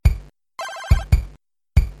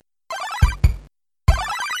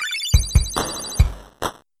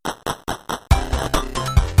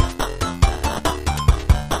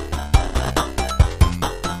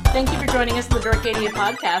joining us in the Dorcadia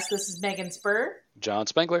podcast. This is Megan Spur. John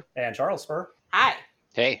Spengler. And Charles Spur. Hi.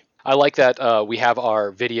 Hey. I like that we have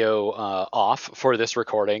our video off for this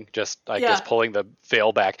recording, just, I guess, pulling the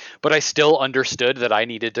veil back. But I still understood that I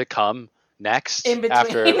needed to come next in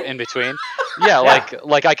between. Yeah,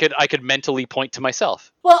 like I could mentally point to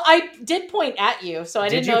myself. Well, I did point at you, so I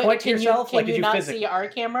didn't know. Point to yourself? Can you not see our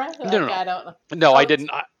camera? No. I don't know. No, I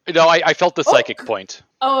didn't. I felt the psychic point.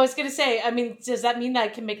 Oh, I was going to say, I mean, does that mean that I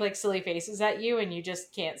can make like silly faces at you and you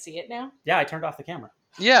just can't see it now? Yeah, I turned off the camera.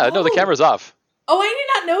 Yeah, no, the camera's off. Oh, I did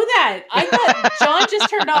not know that. I thought John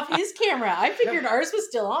just turned off his camera. I figured ours was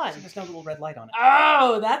still on. There's no little red light on it.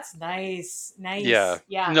 Oh, that's nice. Nice. Yeah.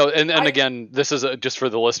 Yeah. No, and again, this is just for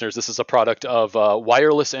the listeners, this is a product of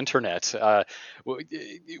wireless internet.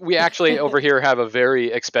 We actually over here have a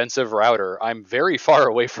very expensive router. I'm very far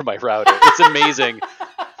away from my router. It's amazing.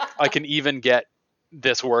 I can even get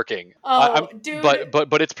this working. Oh, dude.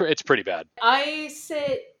 But it's pretty bad. I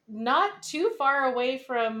sit not too far away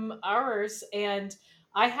from ours, and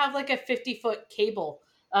I have like a 50-foot cable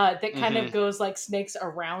that kind of goes like snakes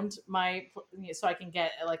around my, so I can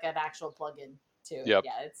get like an actual plug-in too. Yep.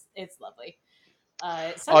 Yeah, it's lovely.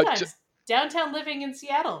 Sometimes downtown living in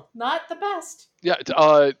Seattle, not the best. Yeah.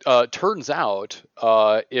 Turns out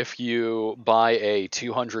if you buy a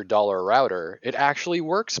 $200 router, it actually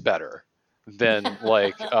works better than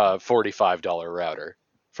like a $45 router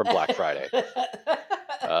from Black Friday.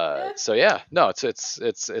 So yeah, no, it's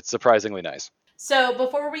surprisingly nice. So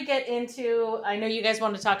before we get into, I know you guys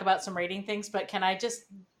want to talk about some rating things, but can I just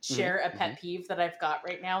share a pet peeve that I've got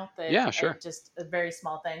right now? Yeah, sure. Just a very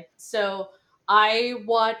small thing. So I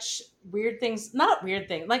watch weird things, not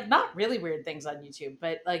really weird things on YouTube,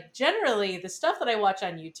 but like generally the stuff that I watch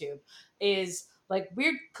on YouTube is like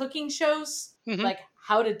weird cooking shows, like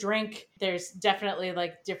how to drink. There's definitely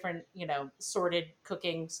like different, sorted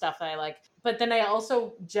cooking stuff that I like. But then I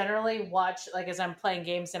also generally watch, like as I'm playing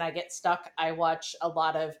games and I get stuck, I watch a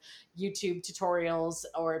lot of YouTube tutorials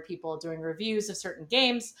or people doing reviews of certain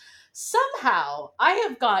games. Somehow I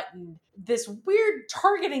have gotten this weird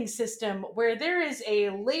targeting system where there is a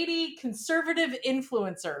lady conservative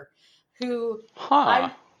influencer who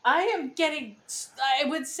I am getting, I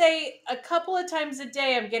would say a couple of times a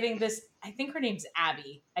day, I'm getting this, I think her name's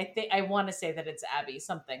Abby. I want to say that it's Abby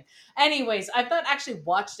something. Anyways, I've not actually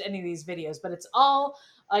watched any of these videos, but it's all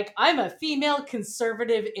like, I'm a female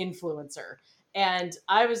conservative influencer. And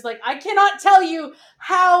I was like, I cannot tell you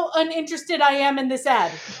how uninterested I am in this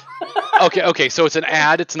ad. Okay. So it's an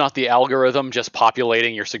ad. It's not the algorithm just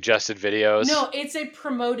populating your suggested videos. No, it's a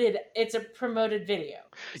promoted video.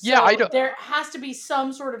 So yeah, I don't. There has to be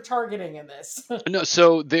some sort of targeting in this. No,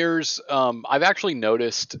 so there's. I've actually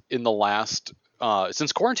noticed in the last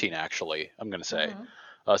since quarantine, actually, I'm going to say.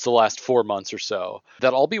 So the last 4 months or so,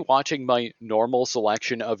 that I'll be watching my normal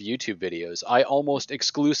selection of YouTube videos. I almost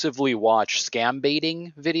exclusively watch scam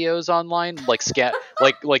baiting videos online, like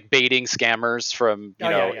like baiting scammers from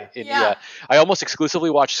I almost exclusively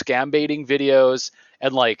watch scam baiting videos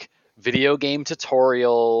and like video game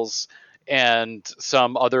tutorials and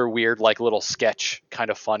some other weird like little sketch kind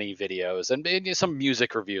of funny videos and some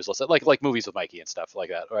music reviews, like Movies with Mikey and stuff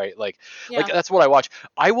like that, right? Like that's what I watch.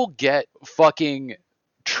 I will get fucking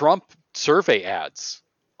Trump survey ads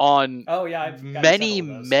on many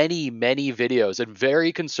videos, and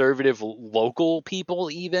very conservative local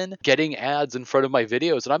people even getting ads in front of my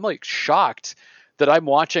videos, and I'm like shocked that I'm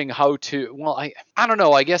watching how to, well, I don't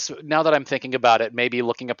know, I guess now that I'm thinking about it, maybe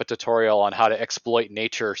looking up a tutorial on how to exploit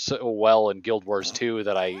nature so well in Guild Wars 2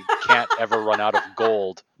 that I can't ever run out of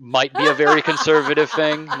gold might be a very conservative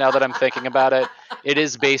thing. Now that I'm thinking about it, it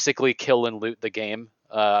is basically kill and loot the game.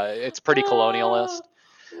 It's pretty colonialist.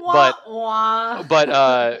 But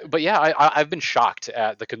yeah, I've been shocked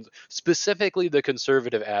at specifically the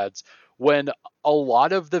conservative ads, when a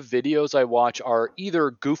lot of the videos I watch are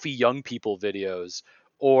either goofy young people videos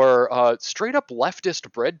or straight up leftist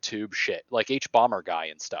bread tube shit, like H-Bomber Guy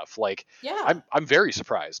and stuff. Like, I'm very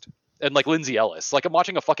surprised. And like Lindsay Ellis, like I'm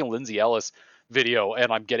watching a fucking Lindsay Ellis video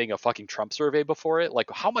and I'm getting a fucking Trump survey before it. Like,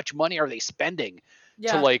 how much money are they spending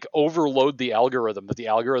to like overload the algorithm, that the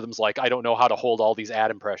algorithm's like, I don't know how to hold all these ad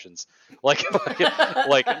impressions. Like,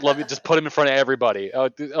 let me just put them in front of everybody. A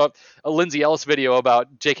Lindsay Ellis video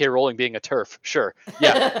about J.K. Rowling being a TERF. Sure.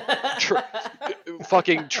 Yeah.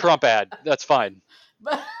 Fucking Trump ad. That's fine.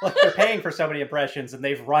 Look, they're paying for so many impressions and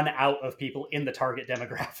they've run out of people in the target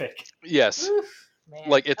demographic. Yes. Oof, man.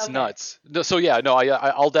 Like, it's nuts. So yeah, no,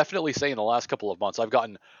 I'll definitely say in the last couple of months, I've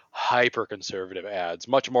gotten hyper conservative ads,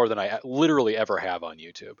 much more than I literally ever have on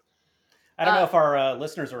YouTube. I don't know if our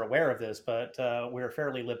listeners are aware of this, but we're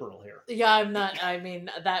fairly liberal here. Yeah, I'm not. I mean,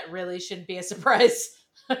 that really shouldn't be a surprise.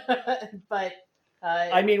 But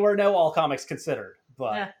I mean, we're no all comics considered.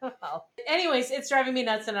 But yeah, well. Anyways, it's driving me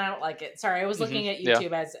nuts, and I don't like it. Sorry, I was looking at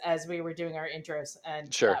YouTube as we were doing our intros,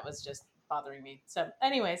 and that was just bothering me. So,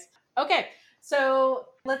 anyways, okay. So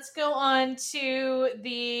let's go on to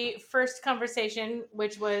the first conversation,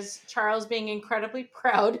 which was Charles being incredibly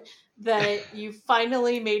proud that you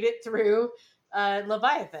finally made it through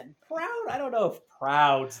Leviathan. Proud? I don't know if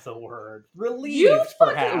proud's the word. Relieved,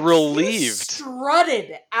 perhaps. Relieved. You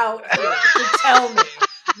strutted out here to tell me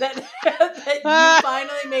that you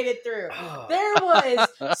finally made it through. There was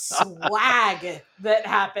swag that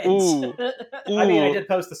happened. Ooh. I mean, I did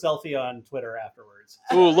post a selfie on Twitter afterwards.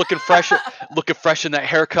 Ooh, looking fresh in that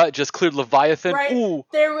haircut. Just cleared Leviathan. Right. Ooh.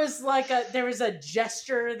 There was a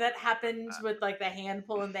gesture that happened with like the hand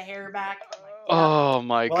pulling the hair back. Oh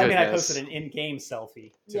my goodness. Well, I mean, I posted an in-game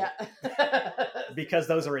selfie. Yeah. Because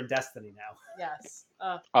those are in Destiny now. Yes.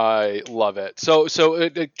 I love it. So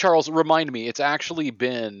Charles, remind me, it's actually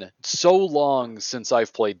been so long since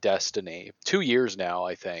I've played Destiny. 2 years now,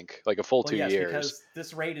 I think. Like a full 2 years. Because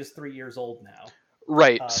this raid is 3 years old now.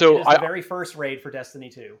 Right. So it is the very first raid for Destiny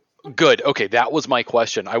 2. Good. Okay, that was my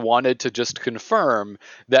question. I wanted to just confirm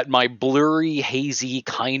that my blurry, hazy,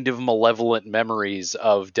 kind of malevolent memories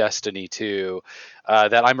of Destiny 2,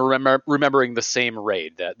 that I'm remembering the same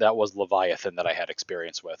raid that was Leviathan that I had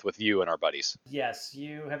experience with you and our buddies. Yes,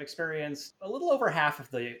 you have experienced a little over half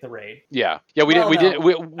of the raid. Yeah.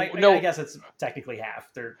 I guess it's technically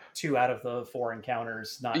half. There are 2 out of the 4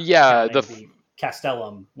 encounters, not counting the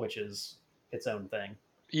Castellum, which is its own thing.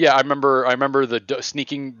 Yeah, I remember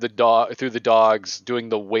sneaking the dog through the dogs, doing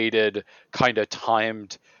the weighted kind of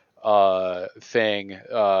timed thing,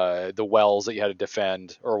 the wells that you had to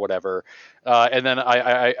defend or whatever, and then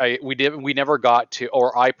we never got to,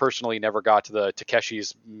 or I personally never got to the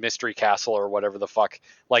Takeshi's Mystery Castle or whatever the fuck,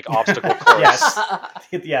 like obstacle course.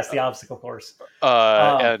 Yes, the obstacle course.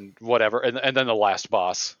 And whatever, and then the last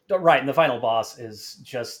boss. Right, and the final boss is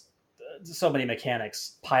just so many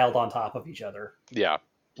mechanics piled on top of each other. Yeah.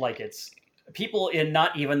 Like it's people in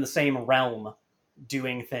not even the same realm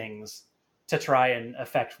doing things to try and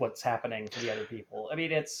affect what's happening to the other people. I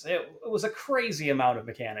mean, it was a crazy amount of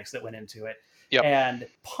mechanics that went into it. Yep. And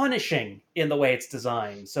punishing in the way it's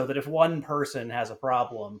designed so that if one person has a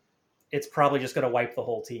problem, it's probably just going to wipe the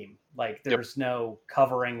whole team. Like there's no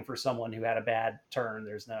covering for someone who had a bad turn.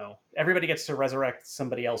 Everybody gets to resurrect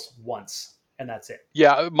somebody else once. And that's it.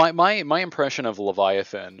 Yeah, my impression of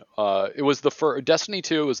Leviathan, it was Destiny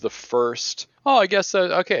 2 was the first. Oh, I guess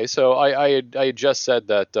okay. So I had just said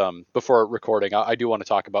that before recording. I do want to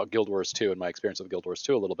talk about Guild Wars 2 and my experience of Guild Wars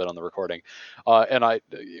 2 a little bit on the recording, and I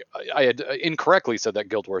had incorrectly said that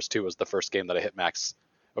Guild Wars 2 was the first game that I hit max.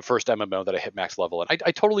 A first MMO that I hit max level, and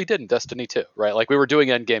I totally did in Destiny 2, right? Like we were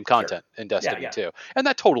doing end game content in Destiny 2, and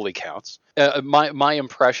that totally counts. My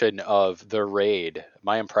impression of the raid,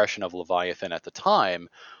 my impression of Leviathan at the time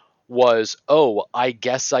was, oh, I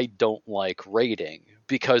guess I don't like raiding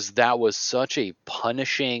because that was such a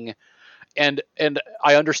punishing, and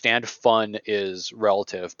I understand fun is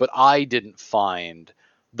relative, but I didn't find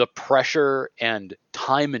the pressure and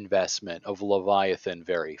time investment of Leviathan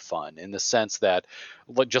very fun, in the sense that,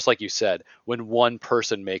 just like you said, when one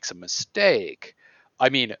person makes a mistake, I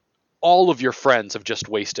mean, all of your friends have just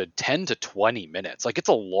wasted 10 to 20 minutes. Like, it's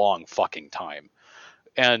a long fucking time.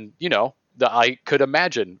 And, I could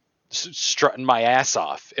imagine strutting my ass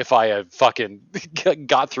off if I had fucking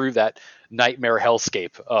got through that nightmare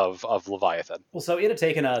hellscape of Leviathan. Well, so it had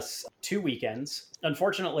taken us 2 weekends.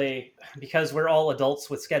 Unfortunately, because we're all adults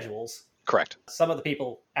with schedules. Correct. Some of the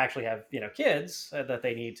people actually have, kids that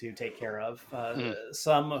they need to take care of.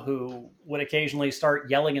 Some who would occasionally start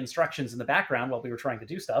yelling instructions in the background while we were trying to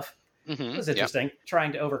do stuff. Mm-hmm. It was interesting. Yep.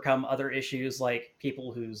 Trying to overcome other issues like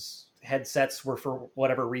people whose headsets were for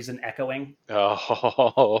whatever reason echoing.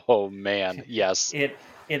 Oh man, yes.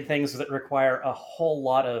 In things that require a whole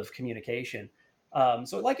lot of communication. We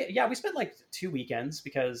spent like 2 weekends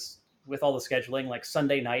because with all the scheduling, like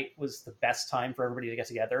Sunday night was the best time for everybody to get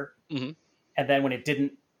together. Mm-hmm. And then when it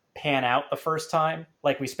didn't pan out the first time,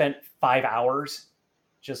 like we spent 5 hours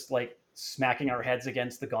just like smacking our heads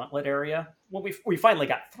against the gauntlet area. Well, we finally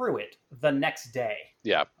got through it the next day.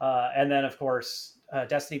 Yeah. And then, of course,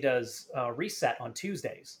 Destiny does reset on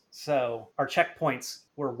Tuesdays. So our checkpoints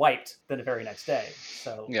were wiped the very next day.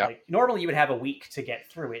 So like, normally you would have a week to get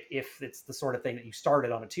through it if it's the sort of thing that you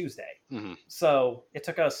started on a Tuesday. Mm-hmm. So it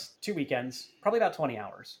took us 2 weekends, probably about 20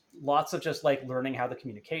 hours. Lots of just like learning how the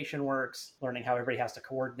communication works, learning how everybody has to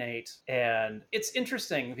coordinate. And it's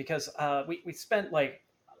interesting because we spent like,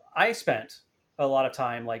 I spent a lot of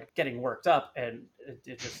time like getting worked up and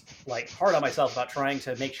it just like hard on myself about trying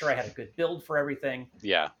to make sure I had a good build for everything.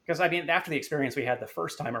 Yeah. Because I mean, after the experience we had the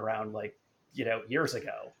first time around, like, years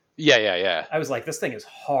ago. Yeah. I was like, this thing is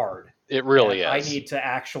hard. It really is. I need to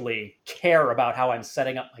actually care about how I'm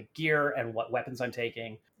setting up my gear and what weapons I'm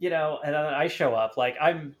taking, and then I show up like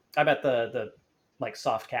I'm at the like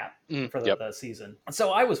soft cap for the season. And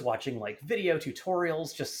so I was watching like video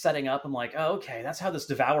tutorials, just setting up. I'm like, oh, okay, that's how this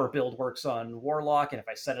Devour build works on Warlock. And if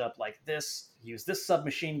I set it up like this, use this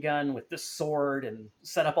submachine gun with this sword and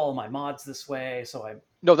set up all of my mods this way. So I'm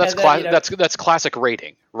that's classic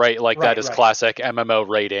rating, right? Like that is classic MMO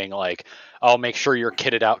rating. Like, I'll make sure you're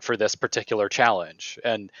kitted out for this particular challenge,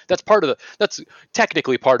 and that's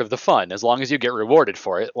technically part of the fun. As long as you get rewarded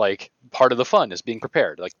for it, like part of the fun is being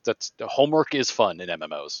prepared. Like that's homework is fun in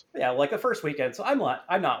MMOs. Yeah, like the first weekend. So I'm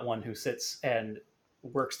not one who sits and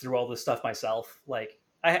works through all this stuff myself. Like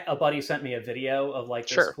a buddy sent me a video of like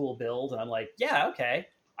this cool build, and I'm like, yeah, okay,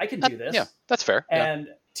 I can do this. Yeah, that's fair. And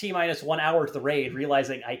T-minus 1 hour to the raid,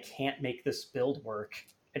 realizing I can't make this build work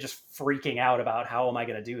and just freaking out about how am I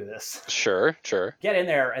going to do this. Sure. Get in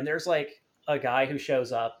there, and there's like a guy who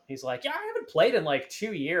shows up. He's like, yeah, I haven't played in like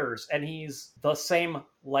 2 years, and he's the same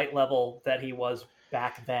light level that he was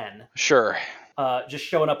back then. Sure. Just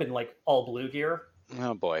showing up in like all blue gear.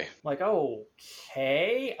 Oh boy. Like,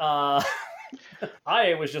 okay.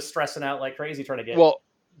 I was just stressing out like crazy trying to get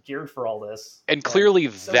geared for all this. And clearly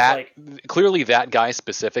clearly that guy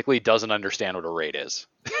specifically doesn't understand what a raid is.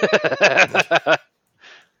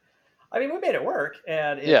 I mean, we made it work,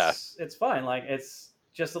 and it's fine. Like, it's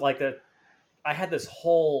just like I had this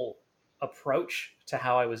whole approach to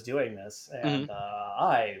how I was doing this, and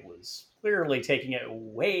I was clearly taking it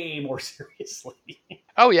way more seriously.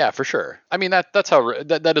 Oh yeah, for sure. I mean, that's how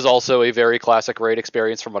that is also a very classic raid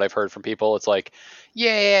experience from what I've heard from people. It's like,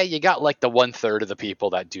 yeah, you got like the 1/3 of the people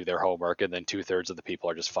that do their homework, and then 2/3 of the people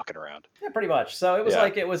are just fucking around. Yeah, pretty much. So it was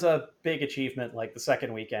it was a big achievement. Like the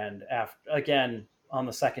second weekend, on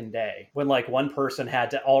the second day, when like one person had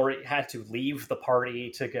to leave the party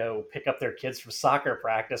to go pick up their kids from soccer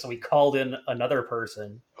practice, and we called in another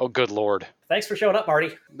person. Oh, good Lord. Thanks for showing up,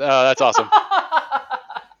 Marty. That's awesome.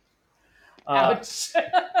 Ouch.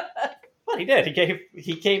 Well, he did.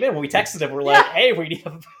 He came in when we texted him. We're like, hey, we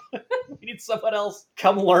need someone else.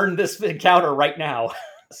 Come learn this encounter right now.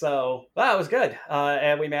 So that was good.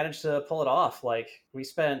 And we managed to pull it off. Like, we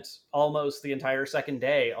spent almost the entire second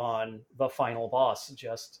day on the final boss,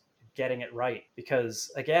 just getting it right.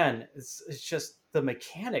 Because again, it's just the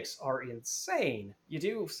mechanics are insane. You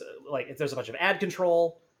do like, there's a bunch of ad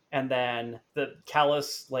control, and then the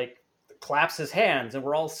Callus like claps his hands, and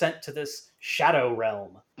we're all sent to this shadow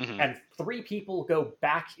realm. And 3 people go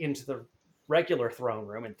back into the regular throne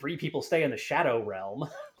room, and 3 people stay in the shadow realm.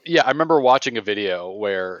 Yeah, I remember watching a video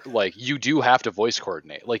where like you do have to voice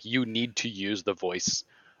coordinate. Like you need to use the voice,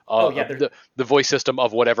 the voice system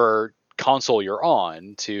of whatever console you're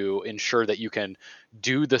on to ensure that you can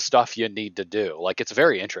do the stuff you need to do. Like it's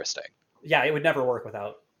very interesting. Yeah, it would never work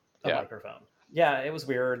without a microphone. Yeah, it was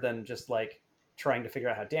weird. Then just like trying to figure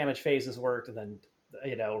out how damage phases worked, and then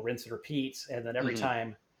rinse and repeat, and then every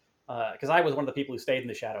time, because I was one of the people who stayed in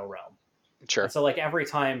the shadow realm. Sure. And so like every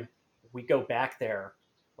time we go back there,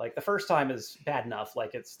 like the first time is bad enough.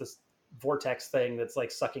 Like it's this vortex thing that's like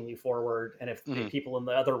sucking you forward. And if the people in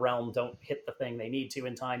the other realm don't hit the thing they need to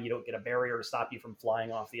in time, you don't get a barrier to stop you from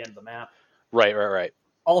flying off the end of the map. Right.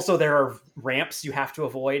 Also, there are ramps you have to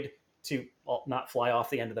avoid to not fly off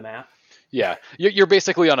the end of the map. Yeah, you're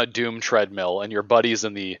basically on a Doom treadmill, and your buddies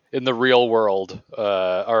in the real world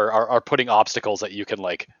are putting obstacles that you can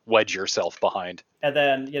like wedge yourself behind. And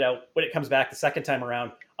then when it comes back the second time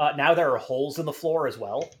around, now there are holes in the floor as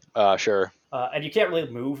well. Sure. And you can't really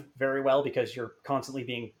move very well because you're constantly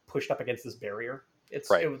being pushed up against this barrier.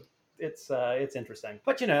 It's interesting,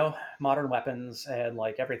 but modern weapons and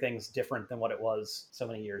like everything's different than what it was so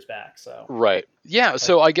many years back. So right, yeah.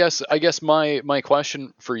 So I guess my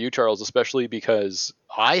question for you, Charles, especially because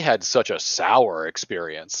I had such a sour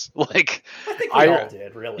experience. Like I think we all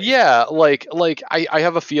did, really. Yeah, like I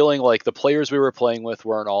have a feeling like the players we were playing with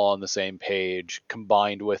weren't all on the same page,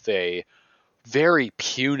 combined with a very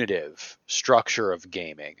punitive structure of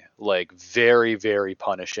gaming, like very, very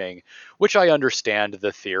punishing, which I understand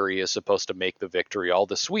the theory is supposed to make the victory all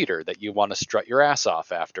the sweeter, that you want to strut your ass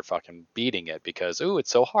off after fucking beating it because, ooh,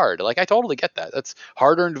 it's so hard. Like, I totally get that. That's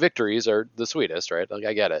hard-earned victories are the sweetest, right? Like,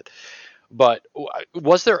 I get it. But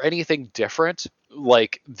was there anything different?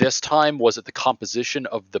 Like, this time, was it the composition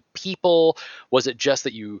of the people? Was it just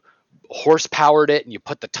that you horsepowered it and you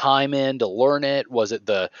put the time in to learn it? Was it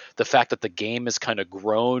the fact that the game has kind of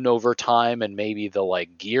grown over time and maybe the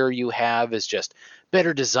like gear you have is just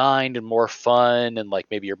better designed and more fun and like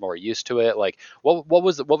maybe you're more used to it? Like what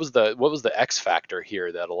was the X factor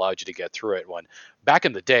here that allowed you to get through it when back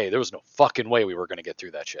in the day there was no fucking way we were going to get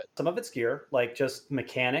through that shit? Some of it's gear, like just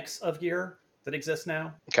mechanics of gear that exist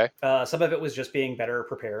now. Okay. Some of it was just being better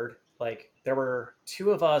prepared. Like there were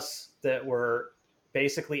two of us that were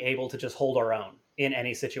basically able to just hold our own in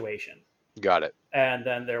any situation. Got it. And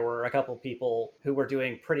then there were a couple people who were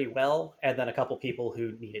doing pretty well, and then a couple people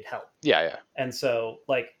who needed help. Yeah. And so,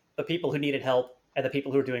 like, the people who needed help and the people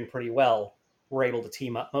who were doing pretty well were able to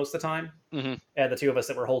team up most of the time. Mm-hmm. And the two of us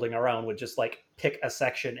that were holding our own would just, like, pick a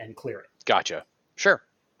section and clear it. Gotcha. Sure.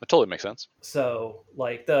 That totally makes sense. So,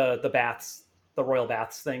 like, the baths, the royal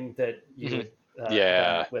baths thing that you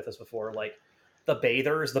mm-hmm. with us before, like, the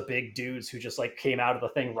bathers, the big dudes who just like came out of the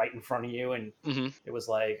thing right in front of you. And mm-hmm. it was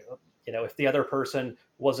like, you know, if the other person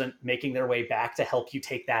wasn't making their way back to help you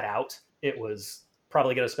take that out, it was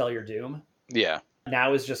probably going to spell your doom. Yeah.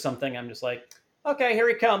 Now is just something I'm just like, okay, here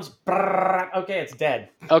he comes. Brrr, okay, it's dead.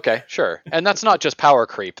 Okay, sure. And that's not just power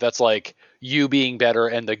creep. That's like you being better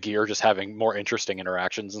and the gear just having more interesting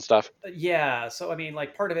interactions and stuff. Yeah. So, I mean,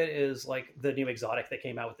 like part of it is like the new exotic that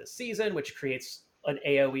came out with this season, which creates an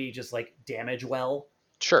AoE just like damage well.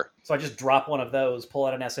 Sure. So I just drop one of those, pull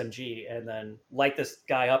out an SMG, and then light this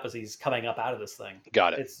guy up as he's coming up out of this thing.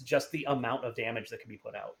 Got it. It's just the amount of damage that can be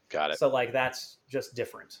put out. Got it. So like that's just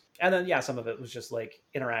different. And then yeah, some of it was just like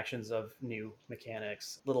interactions of new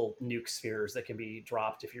mechanics, little nuke spheres that can be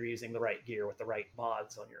dropped if you're using the right gear with the right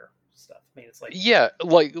mods on your stuff. I mean, it's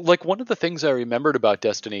like like one of the things I remembered about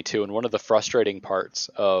Destiny 2 and one of the frustrating parts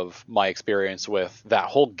of my experience with that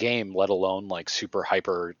whole game, let alone like super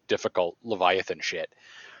hyper difficult Leviathan shit,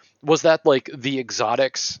 was that like the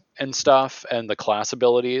exotics and stuff and the class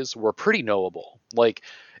abilities were pretty knowable. Like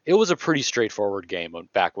it was a pretty straightforward game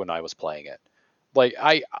back when I was playing it. Like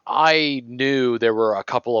I knew there were a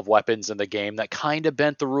couple of weapons in the game that kind of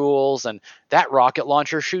bent the rules, and that rocket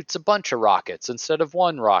launcher shoots a bunch of rockets instead of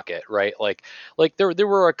one rocket, right? Like there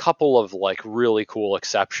were a couple of like really cool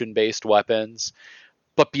exception based weapons,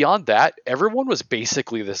 but beyond that, everyone was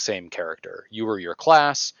basically the same character. You were your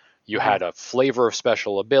class, you had a flavor of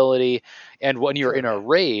special ability, and when you're in a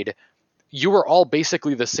raid, you were all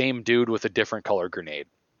basically the same dude with a different color grenade.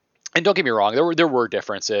 And don't get me wrong, there were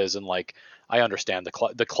differences, and like I understand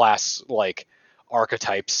the class like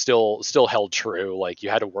archetypes still held true. Like you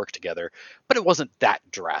had to work together, but it wasn't that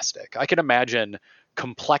drastic. I can imagine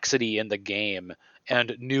complexity in the game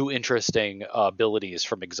and new interesting abilities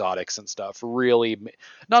from exotics and stuff really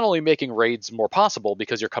not only making raids more possible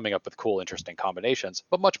because you're coming up with cool interesting combinations,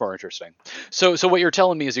 but much more interesting. So what you're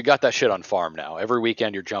telling me is you got that shit on farm now. Every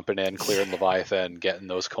weekend you're jumping in, clearing Leviathan, getting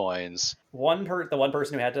those coins. The one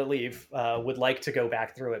person who had to leave would like to go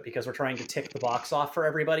back through it because we're trying to tick the box off for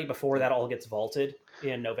everybody before that all gets vaulted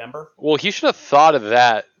in November. Well, he should have thought of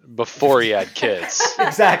that before he had kids.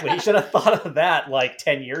 Exactly. He should have thought of that like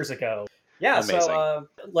 10 years ago. Yeah, amazing. So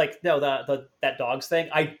that dogs thing,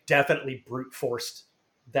 I definitely brute forced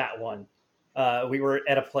that one. We were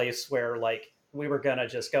at a place where like we were gonna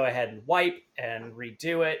just go ahead and wipe and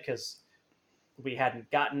redo it because we hadn't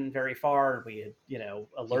gotten very far, and we had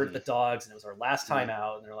alerted the dogs, and it was our last time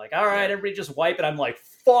out, and they're like, all right, everybody just wipe it. I'm like,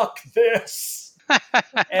 fuck this.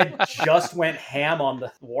 And just went ham on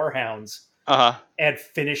the Warhounds and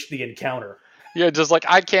finished the encounter. You're just like,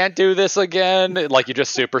 I can't do this again. Like you're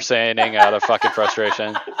just Super Saiyaning out of fucking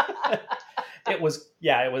frustration. It was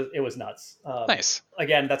nuts. Nice.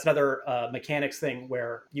 Again, that's another mechanics thing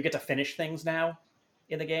where you get to finish things now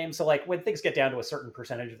in the game. So like when things get down to a certain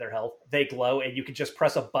percentage of their health, they glow, and you can just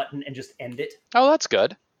press a button and just end it. Oh, that's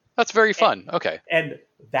good. That's very fun. Okay. And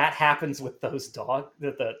that happens with those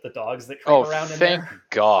the dogs that creep around in there. Oh, thank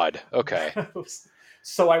God. Okay.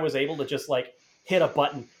 So I was able to just like hit a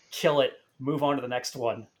button, kill it, move on to the next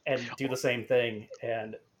one, and do the same thing.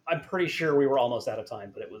 And I'm pretty sure we were almost out of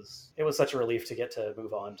time, but it was such a relief to get to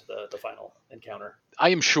move on to the final encounter. I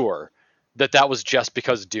am sure that was just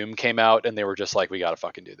because Doom came out and they were just like, we gotta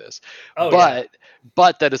fucking do this.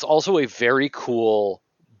 But that is also a very cool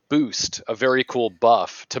boost, a very cool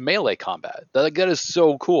buff to melee combat. That is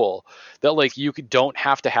so cool that like you don't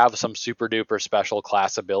have to have some super duper special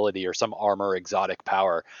class ability or some armor exotic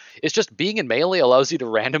power. It's just being in melee allows you to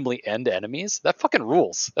randomly end enemies. That fucking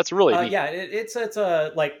rules. That's really neat. Yeah, it's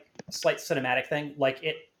a like slight cinematic thing. Like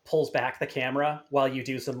it pulls back the camera while you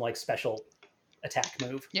do some like special attack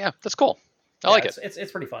move. Yeah, that's cool. I like it.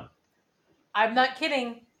 It's pretty fun. I'm not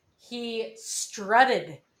kidding. He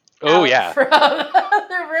strutted from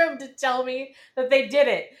the room to tell me that they did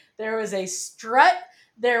it. There was a strut.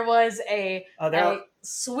 There was a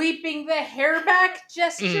sweeping the hair back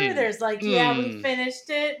gesture. There's like, we finished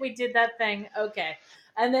it. We did that thing. Okay.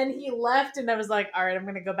 And then he left, and I was like, all right, I'm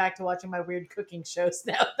going to go back to watching my weird cooking shows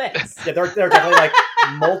now. Thanks. Yeah, there are definitely like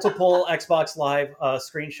multiple Xbox Live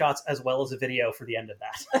screenshots as well as a video for the end of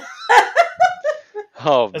that.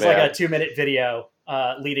 Oh, It's like a 2-minute video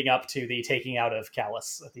leading up to the taking out of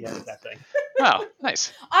Callus at the end of that thing. Wow,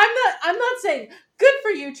 nice. I'm not saying good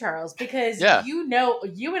for you, Charles, because you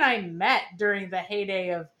and I met during the heyday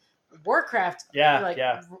of Warcraft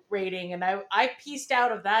rating, and I pieced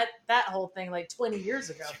out of that whole thing like 20 years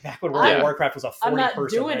ago. Back when World of Warcraft was a 40-person I'm not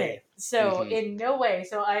doing raid. it. So in no way.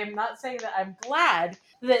 So I am not saying that I'm glad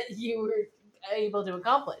that you were able to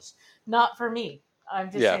accomplish. Not for me. I'm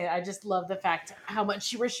just saying, I just love the fact how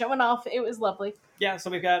much you were showing off. It was lovely. Yeah,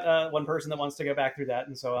 so we've got one person that wants to go back through that,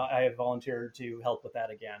 and so I have volunteered to help with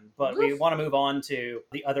that again. But we want to move on to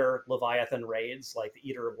the other Leviathan raids, like the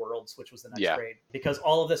Eater of Worlds, which was the next raid, because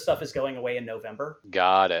all of this stuff is going away in November.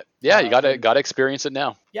 Got it. Yeah, you got to experience it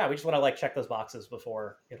now. Yeah, we just want to like check those boxes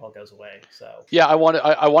before it all goes away. So yeah, I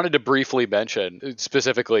wanted to briefly mention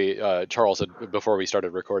specifically, Charles had, before we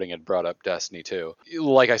started recording, had brought up Destiny 2.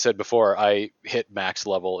 Like I said before, I hit max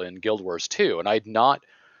level in Guild Wars 2, and I'd not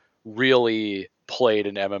really played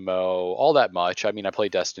an MMO all that much. I mean, I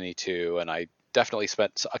played Destiny 2, and I definitely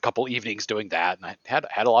spent a couple evenings doing that, and I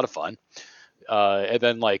had a lot of fun. And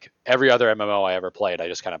then like every other MMO I ever played, I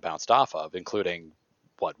just kind of bounced off of, including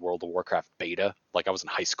World of Warcraft beta. Like I was in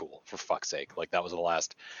high school, for fuck's sake. Like that was the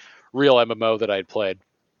last real MMO that I'd played.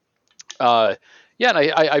 And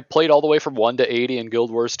I played all the way from 1 to 80 in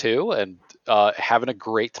Guild Wars 2, and having a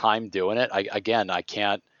great time doing it.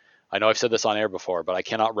 I know I've said this on air before, but I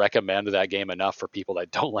cannot recommend that game enough for people that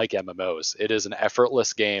don't like MMOs. It is an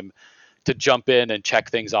effortless game to jump in and check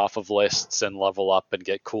things off of lists and level up and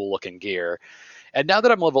get cool looking gear. And now that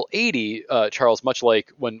I'm level 80, Charles, much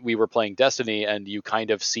like when we were playing Destiny and you kind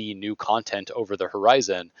of see new content over the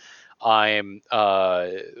horizon, I'm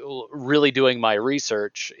really doing my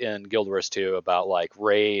research in Guild Wars 2 about like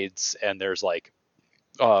raids, and there's like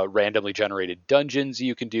randomly generated dungeons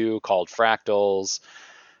you can do called fractals.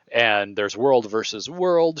 And there's world versus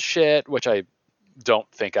world shit, which I don't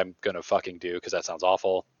think I'm going to fucking do because that sounds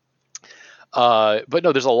awful. But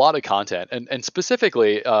no, there's a lot of content. And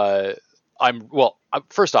specifically,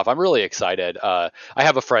 first off, I'm really excited. I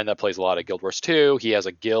have a friend that plays a lot of Guild Wars 2. He has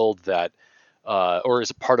a guild that, or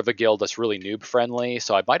is a part of a guild that's really noob friendly.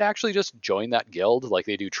 So I might actually just join that guild. Like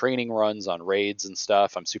they do training runs on raids and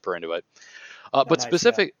stuff. I'm super into it. But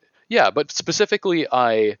specifically,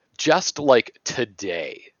 I just like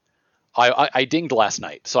today, I dinged last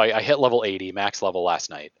night. So I hit level 80, max level last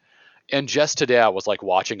night. And just today I was like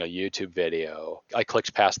watching a YouTube video. I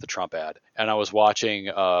clicked past the Trump ad and I was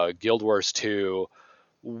watching Guild Wars 2,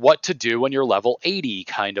 what to do when you're level 80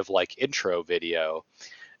 kind of like intro video.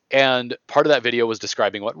 And part of that video was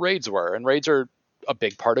describing what raids were. And raids are a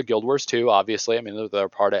big part of Guild Wars 2, obviously. I mean, they're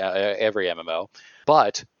part of every MMO.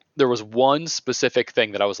 But there was one specific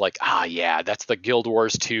thing that I was like, that's the Guild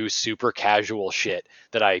Wars 2 super casual shit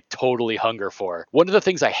that I totally hunger for. One of the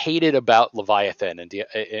things I hated about Leviathan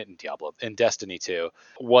in Destiny 2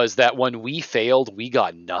 was that when we failed, we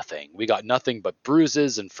got nothing. We got nothing but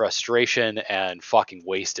bruises and frustration and fucking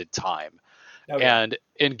wasted time. Okay. And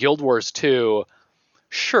in Guild Wars 2,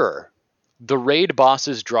 sure, the raid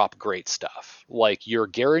bosses drop great stuff. Like you're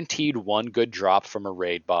guaranteed one good drop from a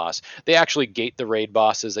raid boss. They actually gate the raid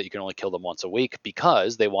bosses that you can only kill them once a week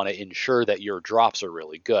because they want to ensure that your drops are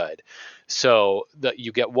really good. So that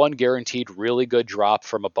you get one guaranteed really good drop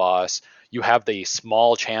from a boss. You have the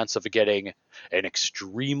small chance of getting an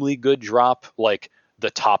extremely good drop, like the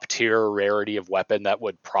top tier rarity of weapon that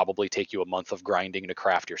would probably take you a month of grinding to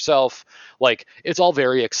craft yourself. Like it's all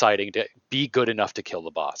very exciting to be good enough to kill the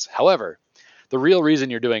boss. However, the real reason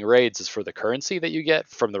you're doing raids is for the currency that you get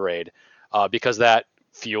from the raid, because that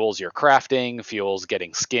fuels your crafting, fuels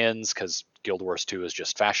getting skins, because Guild Wars 2 is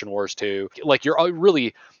just Fashion Wars 2. Like you're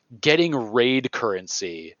really getting raid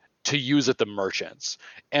currency to use at the merchants.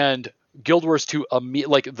 And Guild Wars 2,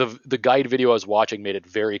 like the guide video I was watching made it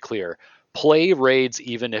very clear. play raids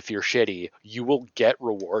even if you're shitty, you will get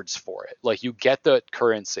rewards for it. Like, you get the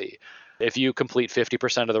currency. If you complete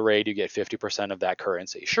 50% of the raid, you get 50% of that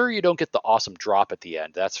currency. Sure, you don't get the awesome drop at the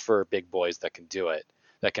end. That's for big boys that can do it.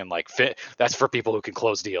 That can like fit. That's for people who can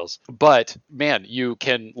close deals. But man, you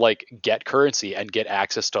can like get currency and get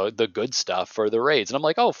access to the good stuff for the raids. And I'm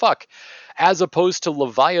like, oh fuck. As opposed to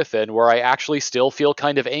Leviathan, where I actually still feel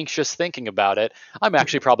kind of anxious thinking about it, I'm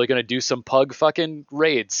actually probably going to do some pug fucking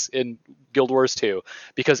raids in Guild Wars 2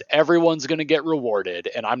 because everyone's going to get rewarded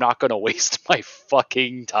and I'm not going to waste my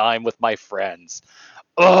fucking time with my friends.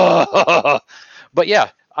 Ugh. But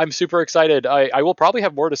yeah, I'm super excited. I will probably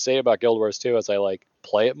have more to say about Guild Wars 2 as I like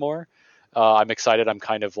play it more. I'm excited. I'm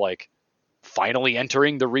kind of like finally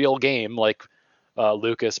entering the real game. Like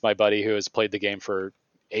Lucas, my buddy who has played the game for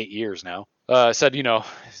 8 years now, said,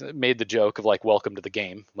 made the joke of like, welcome to the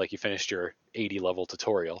game. Like, you finished your 80 level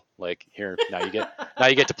tutorial. Like, here, now you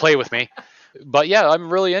get to play with me. But yeah,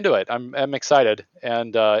 I'm really into it. I'm excited.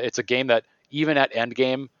 And it's a game that even at end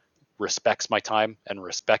game respects my time and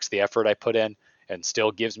respects the effort I put in, and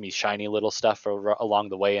still gives me shiny little stuff along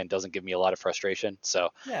the way and doesn't give me a lot of frustration. So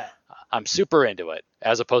yeah, I'm super into it,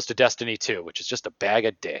 as opposed to Destiny 2, which is just a bag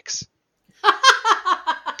of dicks.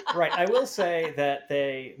 Right. I will say that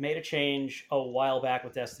they made a change a while back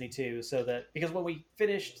with Destiny 2, so that because when we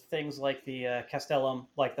finished things like the Castellum,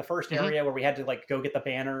 like the first area where we had to like go get the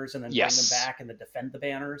banners and then bring them back and then defend the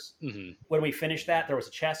banners, when we finished that, there was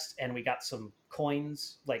a chest and we got some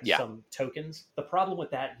coins, like some tokens. The problem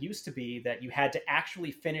with that used to be that you had to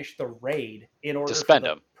actually finish the raid in order to spend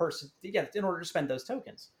them. In order to spend those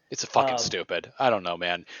tokens. It's fucking stupid. I don't know,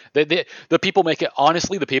 man. The people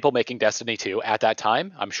the people making Destiny 2 at that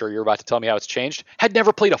time, I'm sure you're about to tell me how it's changed, had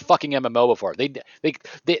never played a fucking MMO before.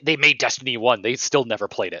 They made Destiny 1. They still never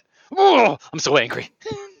played it. Oh, I'm so angry.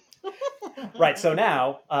 Right. So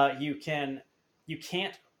now you can't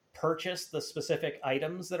purchase the specific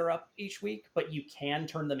items that are up each week, but you can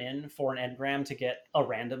turn them in for an engram to get a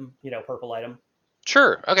random, purple item.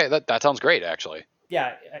 Sure. Okay. That sounds great, actually.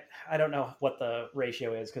 Yeah, I don't know what the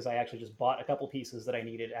ratio is because I actually just bought a couple pieces that I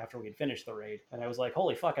needed after we had finished the raid. And I was like,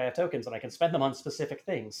 holy fuck, I have tokens and I can spend them on specific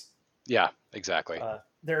things. Yeah, exactly.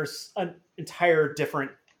 There's an entire different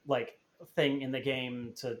thing in the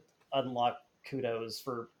game to unlock kudos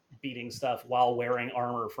for beating stuff while wearing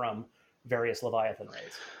armor from various Leviathan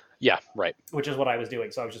raids. Yeah, right. Which is what I was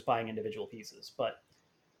doing. So I was just buying individual pieces. But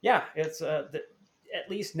yeah, it's... at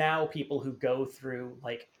least now people who go through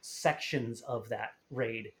sections of that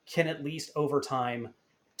raid can at least over time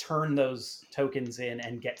turn those tokens in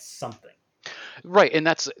and get something. Right, and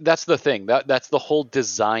that's the thing. That's the whole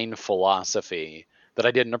design philosophy that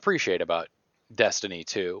I didn't appreciate about Destiny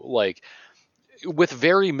 2. Like, with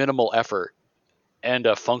very minimal effort and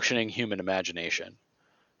a functioning human imagination,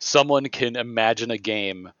 someone can imagine a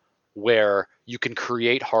game where you can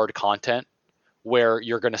create hard content where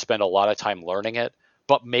you're going to spend a lot of time learning it,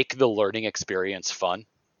 but make the learning experience fun.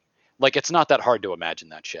 Like, it's not that hard to imagine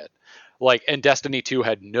that shit. Like, and Destiny 2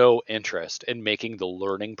 had no interest in making the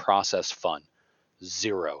learning process fun.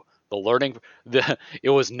 Zero. It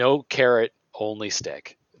was no carrot, only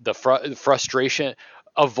stick. The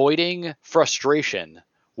avoiding frustration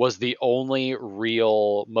was the only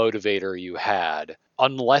real motivator you had,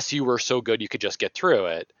 unless you were so good you could just get through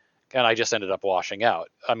it. And I just ended up washing out.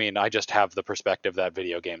 I mean, I just have the perspective that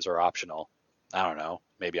video games are optional. I don't know.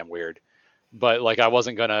 Maybe I'm weird. But I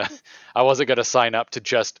wasn't gonna sign up to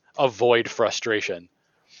just avoid frustration.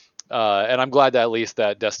 And I'm glad that at least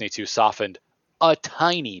that Destiny 2 softened a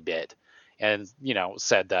tiny bit and,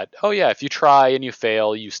 said that, oh yeah, if you try and you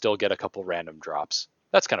fail, you still get a couple random drops.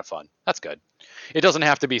 That's kind of fun. That's good. It doesn't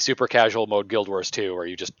have to be super casual mode Guild Wars 2 where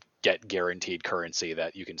you just get guaranteed currency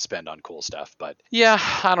that you can spend on cool stuff. But yeah,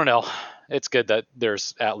 I don't know. It's good that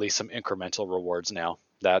there's at least some incremental rewards now.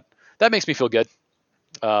 That makes me feel good.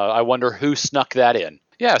 I wonder who snuck that in.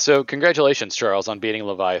 Yeah, so congratulations, Charles, on beating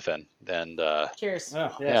Leviathan. And cheers.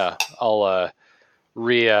 Oh, yes. Yeah, I'll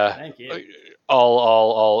Thank you.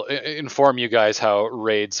 I'll inform you guys how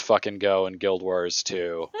raids fucking go in Guild Wars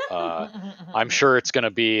 2. I'm sure it's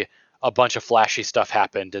gonna be a bunch of flashy stuff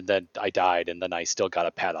happened, and then I died, and then I still got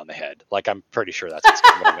a pat on the head. I'm pretty sure that's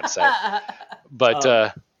what I'm gonna say. But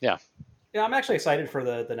yeah. Yeah, I'm actually excited for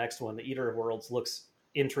the next one. The Eater of Worlds looks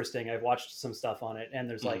interesting. I've watched some stuff on it, and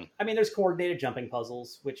there's there's coordinated jumping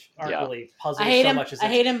puzzles, which aren't really puzzles so much as I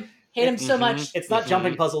hate him so much. It's not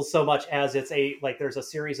jumping puzzles so much as it's there's a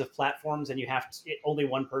series of platforms, and you have to, only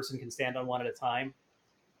one person can stand on one at a time.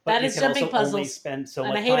 But that is jumping puzzles. Only spend so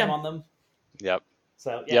much time on them. Yep.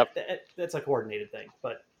 So yeah, that's a coordinated thing.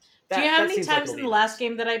 But Do you know how many times in the last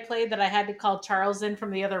game that I played that I had to call Charles in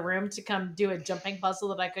from the other room to come do a jumping puzzle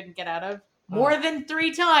that I couldn't get out of? More than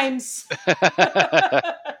 3 times.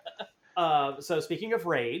 So speaking of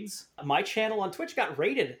raids, my channel on Twitch got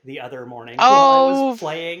raided the other morning while I was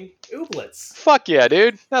playing Ooblets. Fuck yeah,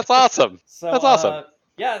 dude. That's awesome. That's awesome.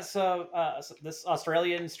 So this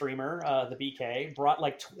Australian streamer, the BK, brought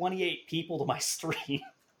like 28 people to my stream.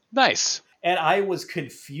 Nice. And I was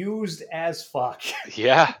confused as fuck.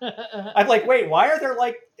 Yeah. I'm like, wait, why are there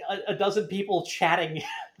like a dozen people chatting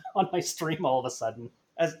on my stream all of a sudden?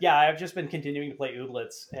 I've just been continuing to play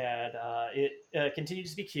Ooblets, and it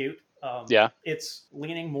continues to be cute. It's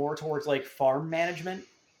leaning more towards like farm management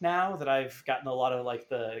now that I've gotten a lot of like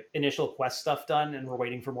the initial quest stuff done, and we're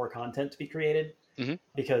waiting for more content to be created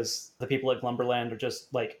because the people at Glumberland are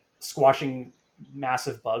just like squashing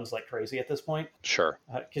massive bugs like crazy at this point. Sure.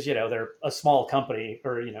 Because, they're a small company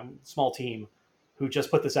or, small team who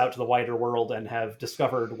just put this out to the wider world and have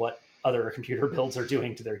discovered what other computer builds are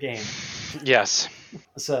doing to their game. Yes.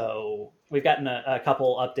 So we've gotten a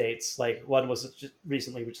couple updates. Like one was just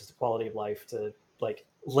recently, which is the quality of life to like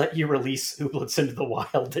let you release Ooblets into the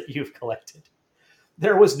wild that you've collected.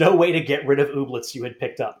 There was no way to get rid of Ooblets you had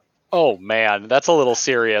picked up. Oh man, that's a little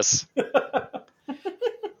serious.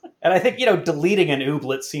 And I think, deleting an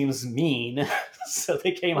Ooblet seems mean. So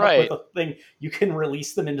they came up with a thing. You can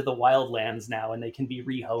release them into the wildlands now and they can be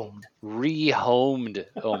rehomed. Rehomed.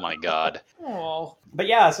 Oh my God. Oh. But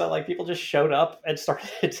yeah, so like people just showed up and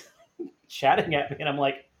started chatting at me. And I'm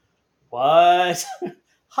like, what?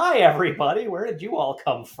 Hi, everybody. Where did you all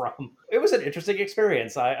come from? It was an interesting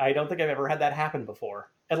experience. I don't think I've ever had that happen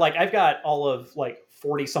before. And like, I've got all of like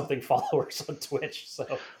 40 something followers on Twitch.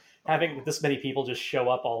 So having this many people just show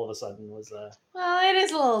up all of a sudden was well, it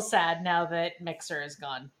is a little sad now that Mixer is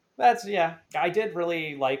gone. I did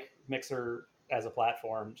really like Mixer as a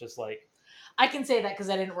platform. Just like I can say that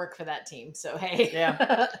because I didn't work for that team, so hey.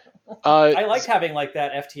 Yeah. I liked having like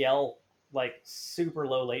that FTL, like super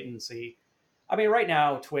low latency. I mean, right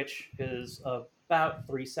now Twitch is about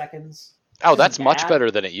 3 seconds. Oh, that's much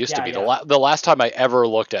better than it used to be. Yeah. The last time I ever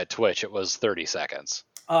looked at Twitch, it was 30 seconds.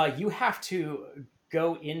 You have to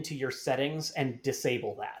go into your settings and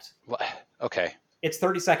disable that. Okay. It's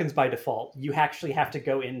 30 seconds by default. You actually have to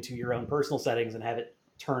go into your own personal settings and have it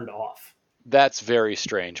turned off. That's very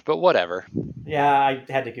strange, but whatever. Yeah, I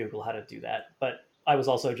had to Google how to do that. But I was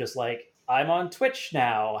also just like, I'm on Twitch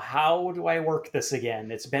now. How do I work this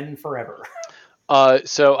again? It's been forever.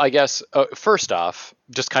 So I guess, first off,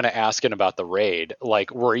 just kind of asking about the raid.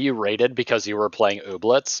 Like, were you raided because you were playing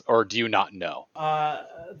Ooblets, or do you not know?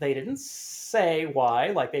 They didn't say why.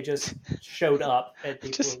 Like, they just showed up, and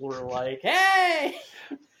people were like, hey!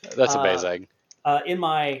 That's amazing. In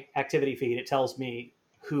my activity feed, it tells me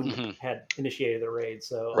who had initiated the raid.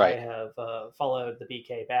 So I have followed the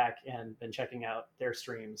BK back and been checking out their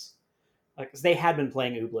streams. Because they had been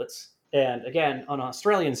playing Ooblets. And again, an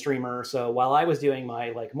Australian streamer. So while I was doing my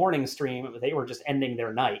like morning stream, they were just ending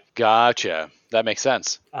their night. Gotcha. That makes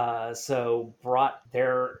sense. So brought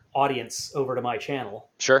their audience over to my channel.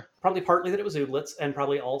 Sure. Probably partly that it was Ooblets, and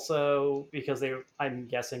probably also because I'm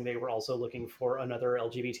guessing they were also looking for another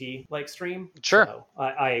LGBT like stream. Sure. So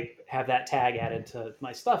I have that tag added to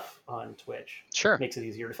my stuff on Twitch. Sure. Makes it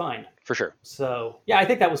easier to find. For sure. So yeah, I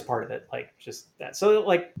think that was part of it. Like just that. So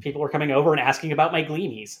like people were coming over and asking about my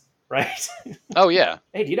Gleamies. Right? Oh, yeah.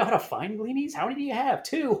 Hey, do you know how to find Gleamies? How many do you have?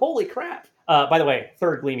 2. Holy crap. By the way,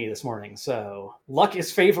 3rd Gleamie this morning. So luck is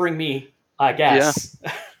favoring me, I guess.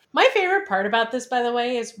 Yeah. My favorite part about this, by the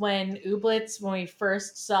way, is when Ooblets, when we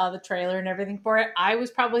first saw the trailer and everything for it, I was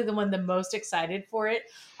probably the one the most excited for it.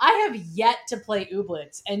 I have yet to play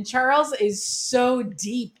Ooblets, and Charles is so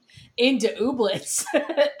deep into Ooblets.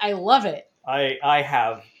 I love it. I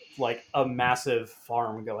have like a massive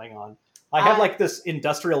farm going on. I have like this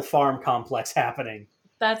industrial farm complex happening.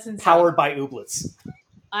 That's insane. Powered by Ooblets.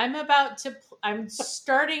 I'm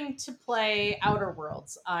starting to play Outer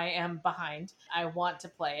Worlds. I am behind. I want to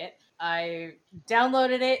play it. I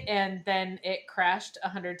downloaded it and then it crashed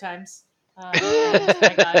 100 times.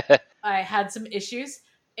 And I had some issues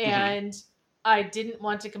and I didn't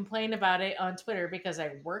want to complain about it on Twitter because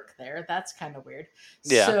I work there. That's kind of weird.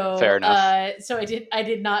 Yeah, so, fair enough. So I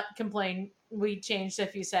did not complain. We changed a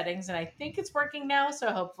few settings and I think it's working now.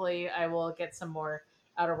 So hopefully I will get some more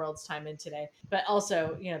Outer Worlds time in today. But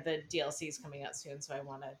also, the DLC is coming out soon. So I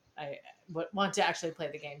want to actually play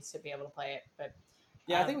the games to be able to play it. But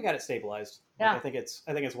yeah, I think we got it stabilized. Yeah. I think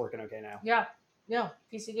it's working okay now. Yeah.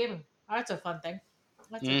 PC gaming. That's a fun thing.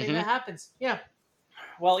 That's a thing that happens. Yeah.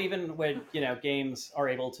 Well, even when, games are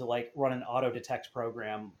able to like run an auto detect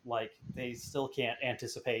program, like they still can't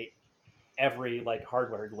anticipate every like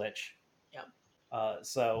hardware glitch. Yeah.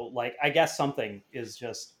 So like I guess something was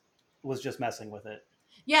just messing with it.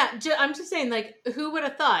 Yeah, I'm just saying, like, who would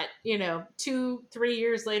have thought, 2-3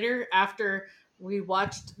 years later, after we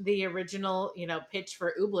watched the original, pitch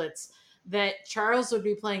for Ooblets, that Charles would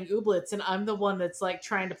be playing Ooblets, and I'm the one that's like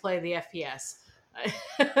trying to play the FPS.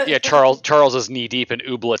 Yeah, Charles is knee deep in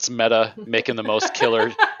Ooblets meta, making the most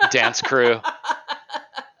killer dance crew.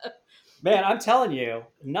 Man, I'm telling you,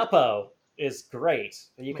 Nuppo is great.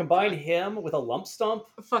 You combine him with a lump stump.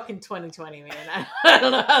 Fucking 2020, man. I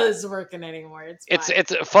don't know how this is working anymore.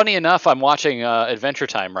 It's funny enough. I'm watching Adventure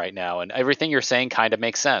Time right now, and everything you're saying kind of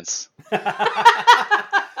makes sense.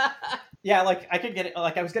 Yeah, like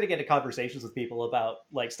I was gonna get into conversations with people about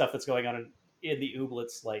like stuff that's going on in the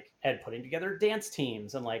Ooblets, like, and putting together dance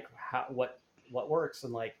teams and like what works,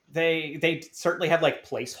 and like they certainly have like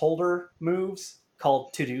placeholder moves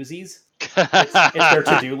called to-doozies. It's their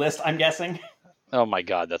to-do list, I'm guessing. Oh my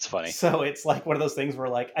god, that's funny. So it's like one of those things where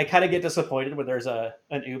like I kind of get disappointed when there's an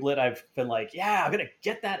Ooblet. I've been like, yeah, I'm gonna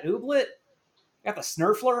get that Ooblet. Got the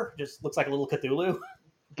Snurfler, just looks like a little Cthulhu.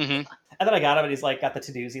 Mm-hmm. And then I got him, and he's like got the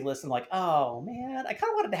to-doozy list. I'm like, oh man, I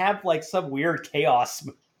kind of wanted to have like some weird chaos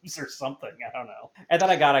moves or something. I don't know. And then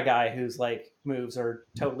I got a guy whose like moves are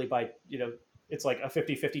totally by it's like a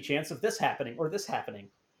 50-50 chance of this happening or this happening,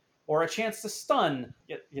 or a chance to stun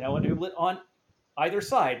an Ooblet on either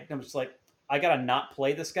side. And I'm just like, I gotta not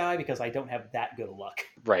play this guy because I don't have that good of luck.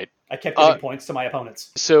 Right. I kept giving points to my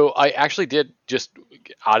opponents. So I actually did, just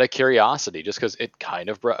out of curiosity, just because it kind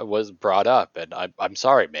of was brought up, and I'm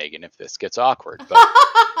sorry, Megan, if this gets awkward, but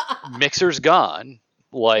Mixer's gone.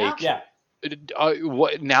 Like, yeah.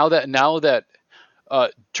 Now that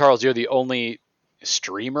Charles, you're the only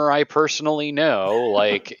streamer I personally know,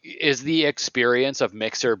 like, is the experience of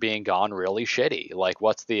Mixer being gone really shitty? Like,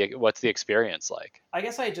 what's the experience like? I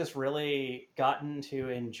guess I just really gotten to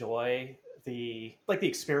enjoy the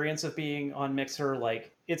experience of being on Mixer,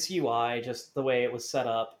 like its UI, just the way it was set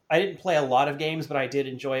up. I didn't play a lot of games, but I did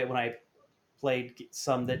enjoy it when I played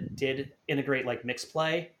some that did integrate like mix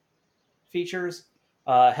play features.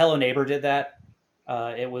 Hello Neighbor did that.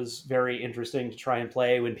 It was very interesting to try and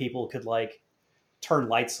play when people could like turn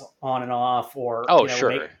lights on and off, or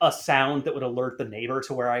make a sound that would alert the neighbor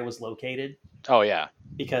to where I was located. Oh yeah,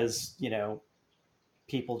 because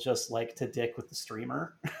people just like to dick with the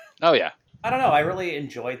streamer. Oh yeah. I don't know. I really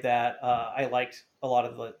enjoyed that. I liked a lot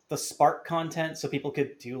of the Spark content, so people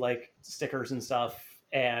could do like stickers and stuff,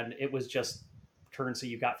 and it was just currency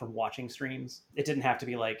you got from watching streams. It didn't have to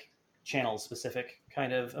be like channel specific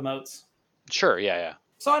kind of emotes. Sure. Yeah.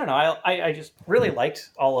 So I don't know. I just really liked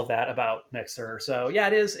all of that about Mixer. So yeah,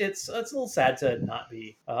 it's a little sad to not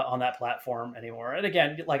be on that platform anymore. And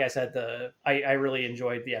again, like I said, I really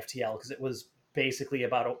enjoyed the FTL because it was basically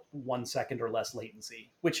about 1 second or less latency,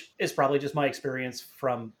 which is probably just my experience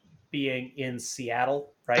from being in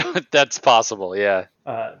Seattle, right? That's possible, yeah.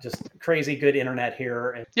 Just crazy good internet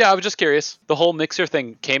here. Yeah, I was just curious. The whole Mixer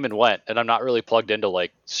thing came and went, and I'm not really plugged into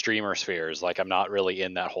like streamer spheres. Like, I'm not really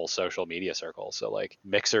in that whole social media circle. So like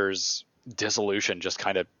Mixer's dissolution just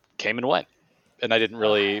kind of came and went, and I didn't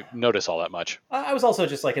really notice all that much. I was also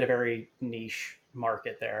just like in a very niche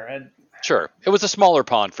market there, and sure, it was a smaller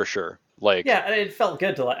pond for sure. Like, yeah, it felt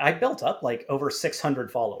good to I built up like over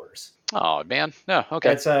 600 followers. Oh man, no,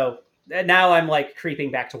 okay. And so now I'm like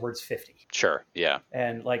creeping back towards 50. Sure, yeah.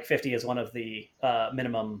 And like 50 is one of the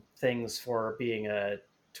minimum things for being a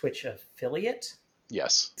Twitch affiliate.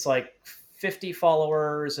 Yes. It's like 50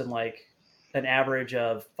 followers and like an average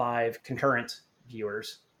of 5 concurrent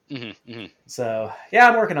viewers. Mm-hmm, mm-hmm. So yeah,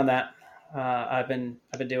 I'm working on that. I've been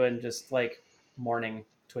doing just like morning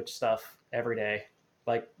Twitch stuff every day.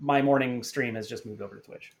 Like my morning stream has just moved over to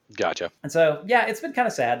Twitch. Gotcha. And so, yeah, it's been kind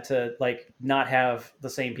of sad to like not have the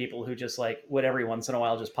same people who just like would every once in a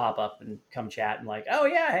while just pop up and come chat and like, oh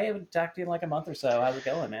yeah, hey, I haven't talked to you in like a month or so. How's it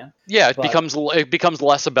going, man? Yeah, it becomes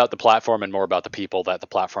less about the platform and more about the people that the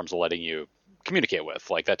platform's letting you communicate with.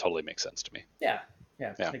 Like, that totally makes sense to me. Yeah,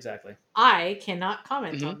 exactly. I cannot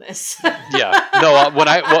comment on this. Yeah, no. When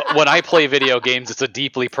I play video games, it's a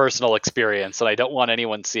deeply personal experience, and I don't want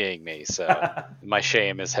anyone seeing me. So my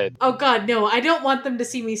shame is hid. Oh God, no! I don't want them to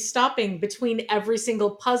see me stopping between every single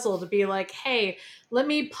puzzle to be like, "Hey, let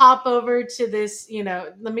me pop over to this.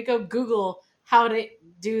 Let me go Google how to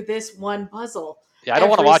do this one puzzle." Yeah, I don't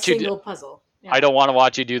want to watch you. Puzzle. Yeah. I don't want to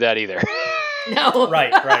watch you do that either. No.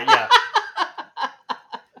 Right. Yeah.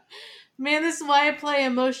 Man, this is why I play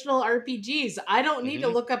emotional RPGs. I don't need to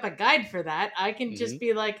look up a guide for that. I can just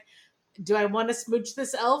be like, do I want to smooch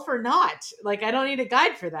this elf or not? Like, I don't need a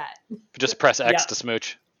guide for that. Just press X to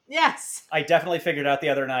smooch. Yes. I definitely figured out the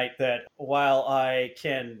other night that while I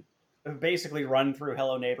can basically run through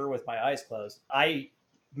Hello Neighbor with my eyes closed, I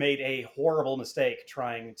made a horrible mistake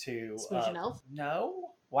trying to... Smooch an elf? No.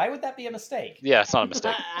 Why would that be a mistake? Yeah, it's not a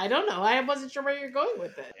mistake. I don't know. I wasn't sure where you're going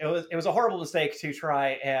with it. It was a horrible mistake to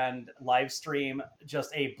try and live stream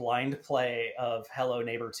just a blind play of Hello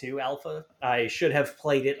Neighbor 2 Alpha. I should have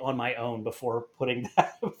played it on my own before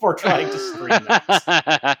trying to stream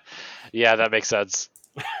that. Yeah, that makes sense.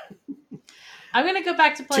 I'm going to go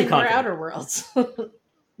back to playing more Outer Worlds.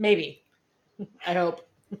 Maybe. I hope.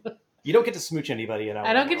 You don't get to smooch anybody in Outer Worlds.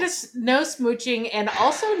 I don't get to no smooching, and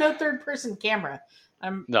also no third-person camera.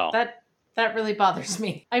 No. That really bothers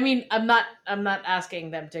me. I mean, I'm not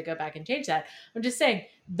asking them to go back and change that. I'm just saying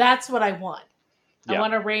that's what I want. Yeah. I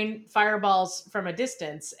want to rain fireballs from a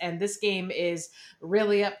distance, and this game is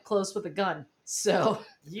really up close with a gun. So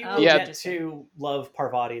you get to love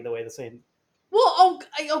Parvati the way the same. Well,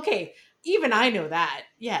 okay. Even I know that.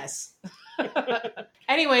 Yes.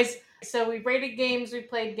 Anyways, so we've rated games, we've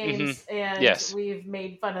played games, and we've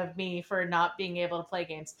made fun of me for not being able to play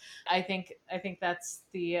games. I think that's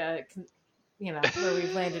the where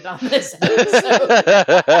we've landed on this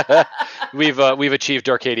episode. We've achieved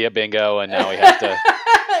Dorcadia bingo, and now we have to.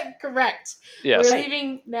 Correct. Yes. We're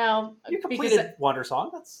leaving now. You completed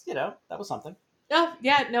Wandersong. That's that was something. Oh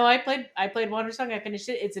yeah, no, I played Wandersong. I finished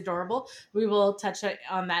it. It's adorable. We will touch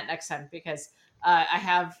on that next time because I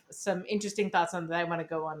have some interesting thoughts on that. I want to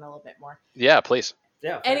go on a little bit more. Yeah, please.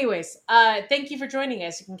 Yeah. Anyways, thank you for joining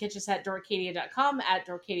us. You can catch us at Dorcadia.com, at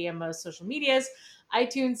Dorcadia on most social medias,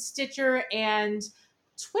 iTunes, Stitcher, and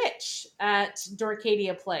Twitch at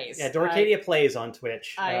Dorcadia Plays. Yeah, Dorcadia Plays on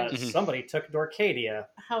Twitch. Somebody took Dorcadia.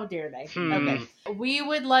 How dare they? Okay. We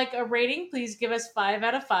would like a rating. Please give us 5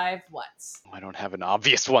 out of 5 whats. I don't have an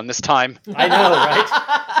obvious one this time. I know,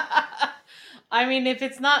 right? I mean, if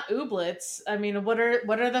it's not ooblets, I mean, what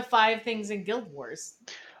are the 5 things in Guild Wars?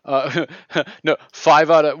 No,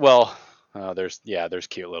 5 out of there's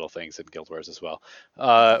cute little things in Guild Wars as well.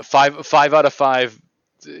 5 out of 5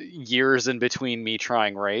 years in between me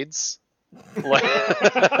trying raids.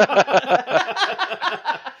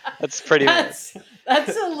 That's pretty. That's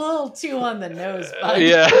a little too on the nose, bud.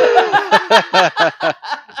 Yeah.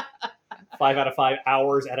 5 out of 5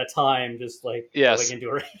 hours at a time, just going into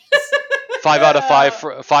a race. 5 out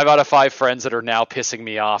of 5 friends that are now pissing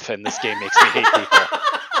me off, and this game makes me hate people.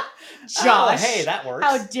 Josh, hey, that works.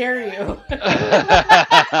 How dare you?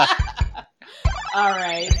 All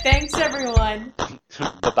right. Thanks, everyone.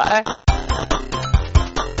 Bye-bye.